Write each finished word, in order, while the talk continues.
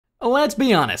Let's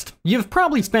be honest, you've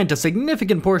probably spent a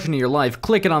significant portion of your life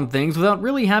clicking on things without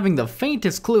really having the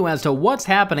faintest clue as to what's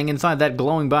happening inside that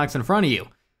glowing box in front of you.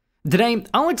 Today,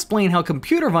 I'll explain how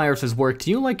computer viruses work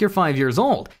to you like you're 5 years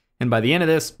old, and by the end of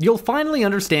this, you'll finally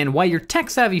understand why your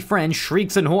tech-savvy friend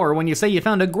shrieks in horror when you say you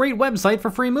found a great website for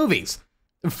free movies.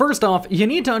 First off, you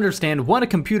need to understand what a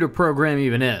computer program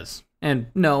even is. And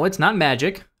no, it's not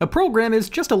magic. A program is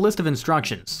just a list of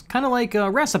instructions, kind of like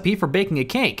a recipe for baking a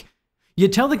cake. You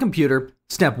tell the computer,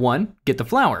 step 1, get the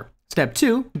flour. Step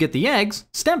 2, get the eggs.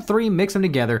 Step 3, mix them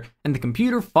together, and the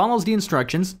computer follows the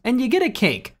instructions, and you get a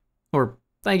cake. Or,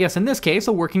 I guess in this case,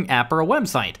 a working app or a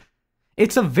website.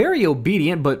 It's a very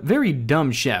obedient but very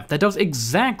dumb chef that does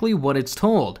exactly what it's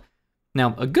told.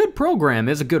 Now, a good program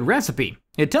is a good recipe.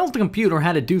 It tells the computer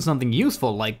how to do something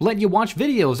useful, like let you watch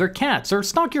videos or cats or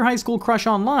stalk your high school crush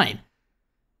online.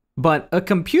 But a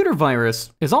computer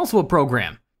virus is also a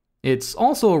program. It's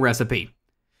also a recipe.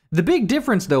 The big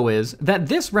difference, though, is that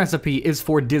this recipe is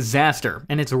for disaster,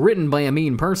 and it's written by a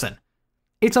mean person.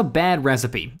 It's a bad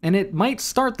recipe, and it might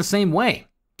start the same way.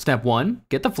 Step 1,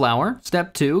 get the flour.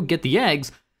 Step 2, get the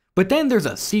eggs. But then there's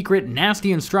a secret,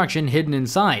 nasty instruction hidden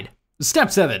inside.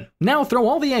 Step 7, now throw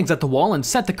all the eggs at the wall and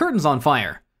set the curtains on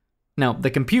fire. Now,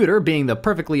 the computer, being the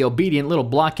perfectly obedient little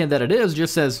blockhead that it is,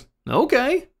 just says,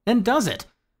 okay, and does it.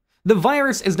 The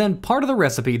virus is then part of the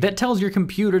recipe that tells your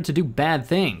computer to do bad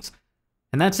things.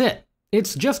 And that's it.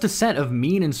 It's just a set of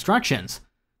mean instructions.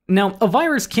 Now, a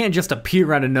virus can't just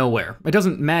appear out of nowhere. It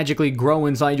doesn't magically grow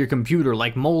inside your computer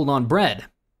like mold on bread.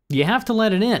 You have to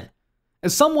let it in.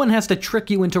 Someone has to trick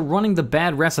you into running the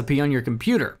bad recipe on your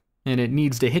computer, and it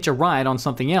needs to hitch a ride on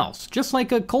something else, just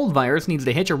like a cold virus needs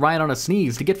to hitch a ride on a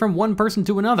sneeze to get from one person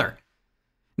to another.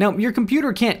 Now, your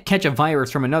computer can't catch a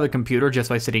virus from another computer just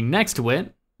by sitting next to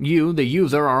it. You, the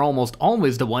user, are almost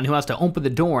always the one who has to open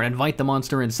the door and invite the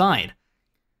monster inside.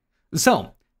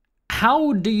 So,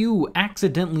 how do you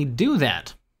accidentally do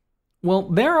that? Well,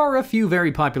 there are a few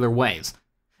very popular ways.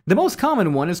 The most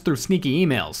common one is through sneaky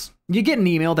emails. You get an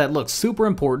email that looks super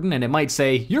important and it might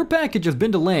say, your package has been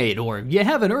delayed, or you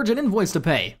have an urgent invoice to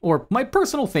pay, or my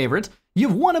personal favorite,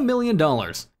 you've won $1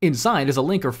 million. Inside is a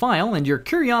link or file and your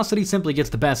curiosity simply gets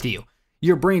the best of you.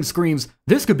 Your brain screams,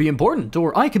 this could be important,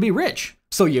 or I could be rich.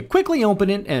 So you quickly open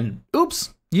it and,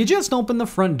 oops, you just opened the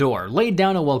front door, laid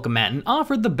down a welcome mat, and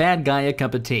offered the bad guy a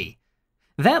cup of tea.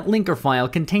 That link or file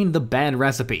contained the bad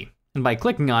recipe, and by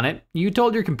clicking on it, you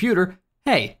told your computer,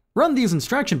 hey, run these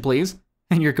instructions please,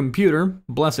 and your computer,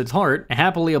 bless its heart,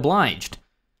 happily obliged.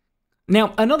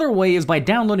 Now, another way is by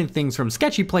downloading things from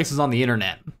sketchy places on the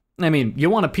internet. I mean, you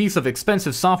want a piece of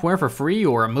expensive software for free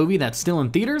or a movie that's still in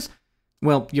theaters?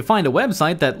 Well, you find a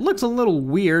website that looks a little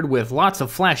weird with lots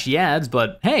of flashy ads,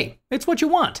 but hey, it's what you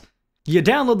want. You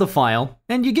download the file,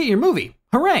 and you get your movie.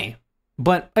 Hooray!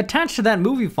 But attached to that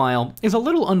movie file is a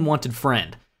little unwanted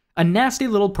friend, a nasty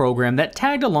little program that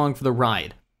tagged along for the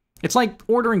ride. It's like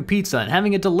ordering pizza and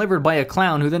having it delivered by a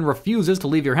clown who then refuses to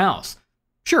leave your house.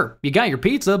 Sure, you got your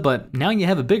pizza, but now you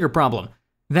have a bigger problem.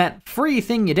 That free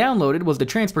thing you downloaded was the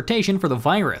transportation for the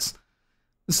virus.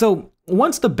 So,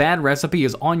 once the bad recipe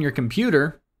is on your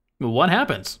computer, what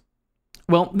happens?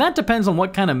 Well, that depends on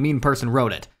what kind of mean person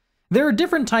wrote it. There are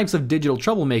different types of digital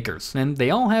troublemakers, and they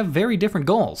all have very different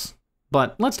goals.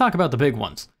 But let's talk about the big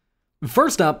ones.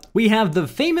 First up, we have the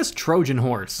famous Trojan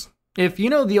Horse. If you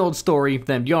know the old story,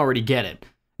 then you already get it.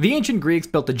 The ancient Greeks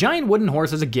built a giant wooden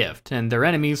horse as a gift, and their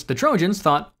enemies, the Trojans,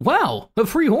 thought, wow, a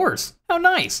free horse, how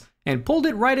nice, and pulled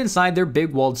it right inside their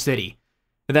big walled city.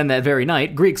 Then that very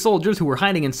night, Greek soldiers who were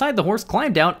hiding inside the horse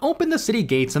climbed out, opened the city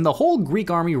gates, and the whole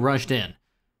Greek army rushed in.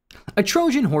 A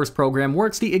Trojan Horse program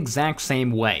works the exact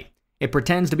same way. It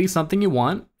pretends to be something you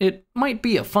want. It might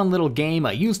be a fun little game,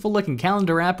 a useful looking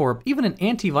calendar app, or even an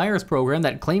antivirus program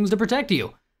that claims to protect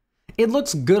you. It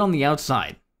looks good on the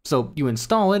outside, so you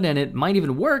install it and it might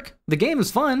even work. The game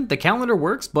is fun, the calendar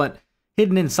works, but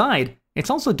hidden inside, it's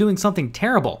also doing something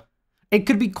terrible. It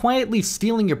could be quietly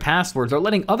stealing your passwords or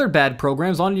letting other bad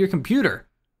programs onto your computer.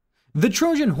 The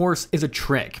Trojan Horse is a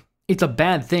trick. It's a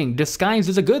bad thing disguised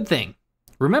as a good thing.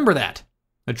 Remember that.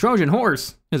 A Trojan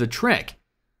Horse is a trick.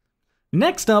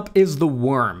 Next up is the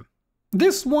worm.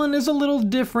 This one is a little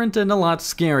different and a lot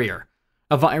scarier.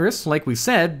 A virus, like we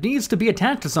said, needs to be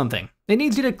attached to something. It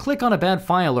needs you to click on a bad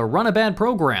file or run a bad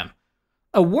program.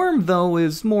 A worm, though,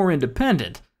 is more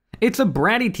independent. It's a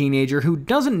bratty teenager who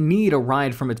doesn't need a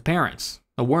ride from its parents.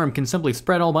 A worm can simply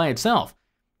spread all by itself.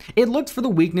 It looks for the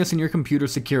weakness in your computer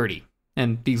security.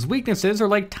 And these weaknesses are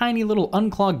like tiny little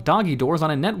unclogged doggy doors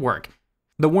on a network.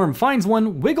 The worm finds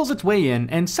one, wiggles its way in,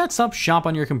 and sets up shop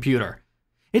on your computer.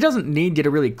 It doesn't need you to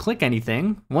really click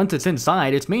anything. Once it's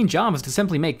inside, its main job is to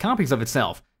simply make copies of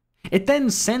itself. It then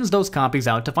sends those copies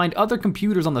out to find other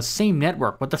computers on the same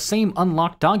network with the same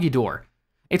unlocked doggy door.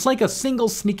 It's like a single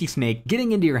sneaky snake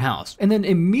getting into your house and then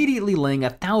immediately laying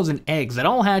 1,000 eggs that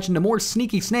all hatch into more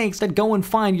sneaky snakes that go and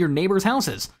find your neighbor's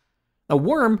houses. A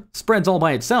worm spreads all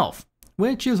by itself,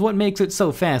 which is what makes it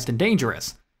so fast and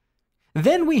dangerous.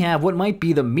 Then we have what might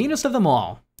be the meanest of them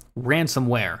all,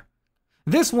 ransomware.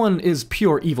 This one is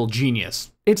pure evil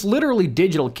genius. It's literally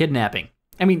digital kidnapping.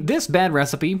 I mean, this bad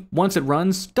recipe, once it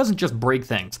runs, doesn't just break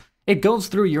things. It goes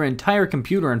through your entire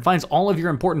computer and finds all of your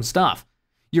important stuff.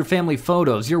 Your family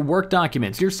photos, your work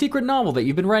documents, your secret novel that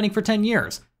you've been writing for 10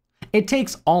 years. It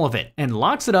takes all of it and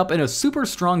locks it up in a super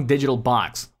strong digital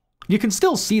box. You can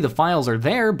still see the files are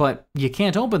there, but you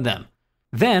can't open them.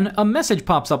 Then a message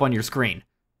pops up on your screen,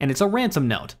 and it's a ransom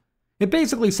note. It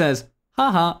basically says,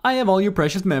 haha, I have all your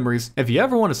precious memories. If you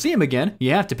ever want to see them again,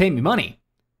 you have to pay me money.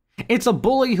 It's a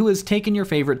bully who has taken your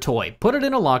favorite toy, put it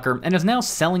in a locker, and is now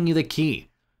selling you the key.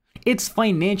 It's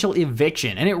financial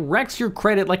eviction, and it wrecks your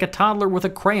credit like a toddler with a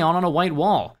crayon on a white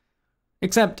wall.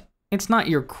 Except, it's not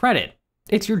your credit,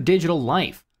 it's your digital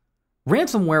life.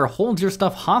 Ransomware holds your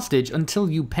stuff hostage until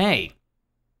you pay.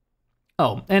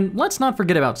 Oh, and let's not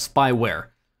forget about spyware.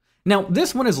 Now,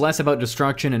 this one is less about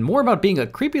destruction and more about being a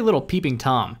creepy little peeping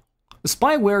Tom.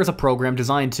 Spyware is a program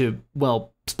designed to,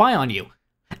 well, spy on you.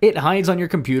 It hides on your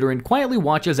computer and quietly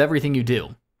watches everything you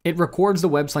do. It records the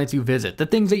websites you visit, the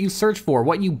things that you search for,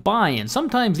 what you buy, and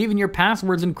sometimes even your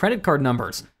passwords and credit card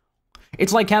numbers.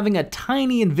 It's like having a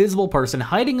tiny invisible person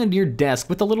hiding under your desk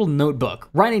with a little notebook,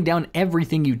 writing down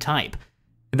everything you type.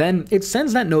 Then it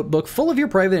sends that notebook full of your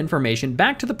private information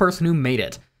back to the person who made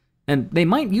it. And they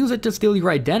might use it to steal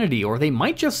your identity, or they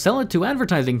might just sell it to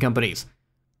advertising companies.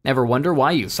 Ever wonder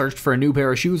why you searched for a new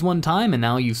pair of shoes one time and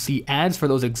now you see ads for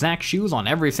those exact shoes on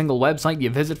every single website you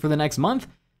visit for the next month?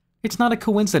 It's not a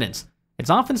coincidence.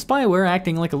 It's often spyware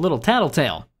acting like a little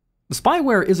tattletale.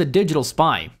 Spyware is a digital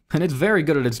spy, and it's very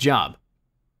good at its job.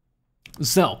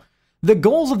 So, the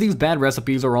goals of these bad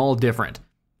recipes are all different.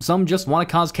 Some just want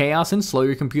to cause chaos and slow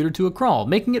your computer to a crawl,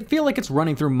 making it feel like it's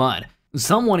running through mud.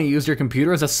 Some want to use your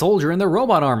computer as a soldier in their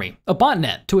robot army, a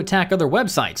botnet, to attack other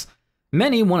websites.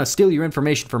 Many want to steal your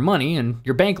information for money, and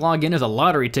your bank login is a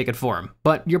lottery ticket for them,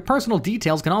 but your personal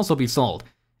details can also be sold.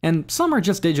 And some are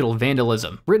just digital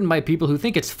vandalism, written by people who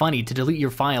think it's funny to delete your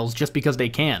files just because they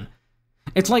can.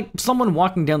 It's like someone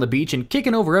walking down the beach and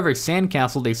kicking over every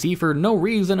sandcastle they see for no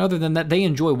reason other than that they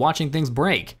enjoy watching things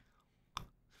break.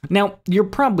 Now, you're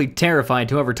probably terrified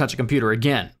to ever touch a computer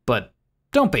again, but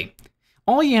don't be.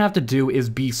 All you have to do is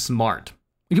be smart.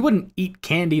 You wouldn't eat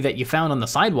candy that you found on the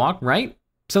sidewalk, right?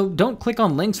 So don't click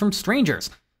on links from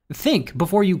strangers. Think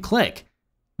before you click.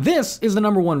 This is the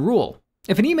 #1 rule.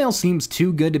 If an email seems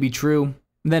too good to be true,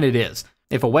 then it is.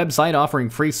 If a website offering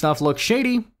free stuff looks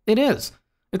shady, it is.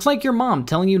 It's like your mom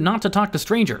telling you not to talk to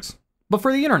strangers, but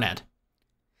for the internet.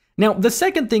 Now, the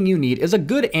second thing you need is a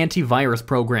good antivirus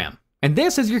program. And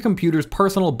this is your computer's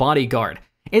personal bodyguard.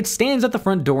 It stands at the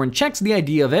front door and checks the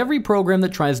ID of every program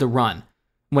that tries to run.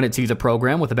 When it sees a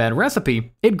program with a bad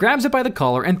recipe, it grabs it by the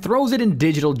collar and throws it in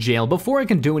digital jail before it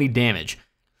can do any damage.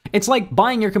 It's like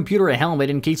buying your computer a helmet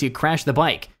in case you crash the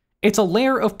bike. It's a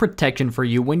layer of protection for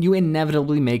you when you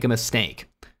inevitably make a mistake.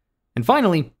 And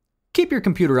finally, keep your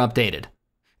computer updated.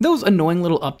 Those annoying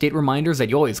little update reminders that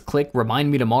you always click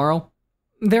 "Remind me tomorrow,"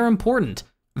 they're important.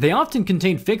 They often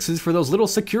contain fixes for those little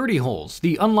security holes,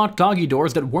 the unlocked doggy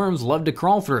doors that worms love to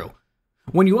crawl through.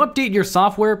 When you update your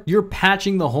software, you're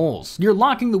patching the holes, you're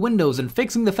locking the windows and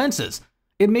fixing the fences.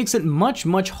 It makes it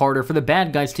much harder for the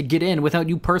bad guys to get in without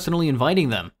you personally inviting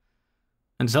them.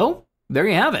 And so, there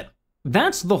you have it.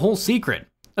 That's the whole secret.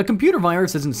 A computer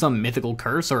virus isn't some mythical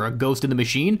curse or a ghost in the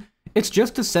machine. It's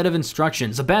just a set of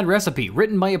instructions, a bad recipe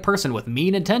written by a person with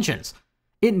mean intentions.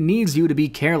 It needs you to be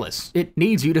careless. It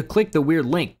needs you to click the weird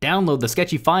link, download the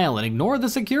sketchy file, and ignore the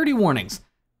security warnings.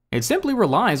 It simply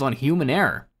relies on human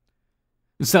error.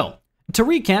 So, to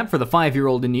recap for the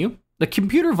 5-year-old in you, the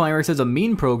computer virus is a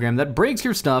mean program that breaks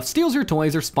your stuff, steals your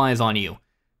toys, or spies on you.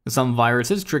 Some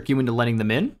viruses trick you into letting them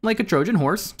in, like a Trojan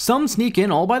Horse. Some sneak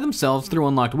in all by themselves through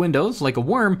unlocked windows, like a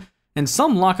worm. And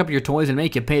some lock up your toys and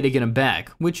make you pay to get them back,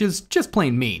 which is just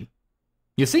plain mean.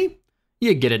 You see?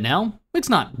 You get it now. It's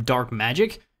not dark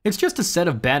magic. It's just a set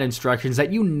of bad instructions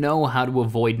that you know how to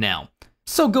avoid now.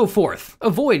 So go forth.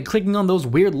 Avoid clicking on those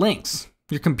weird links.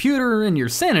 Your computer and your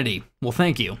sanity will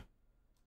thank you.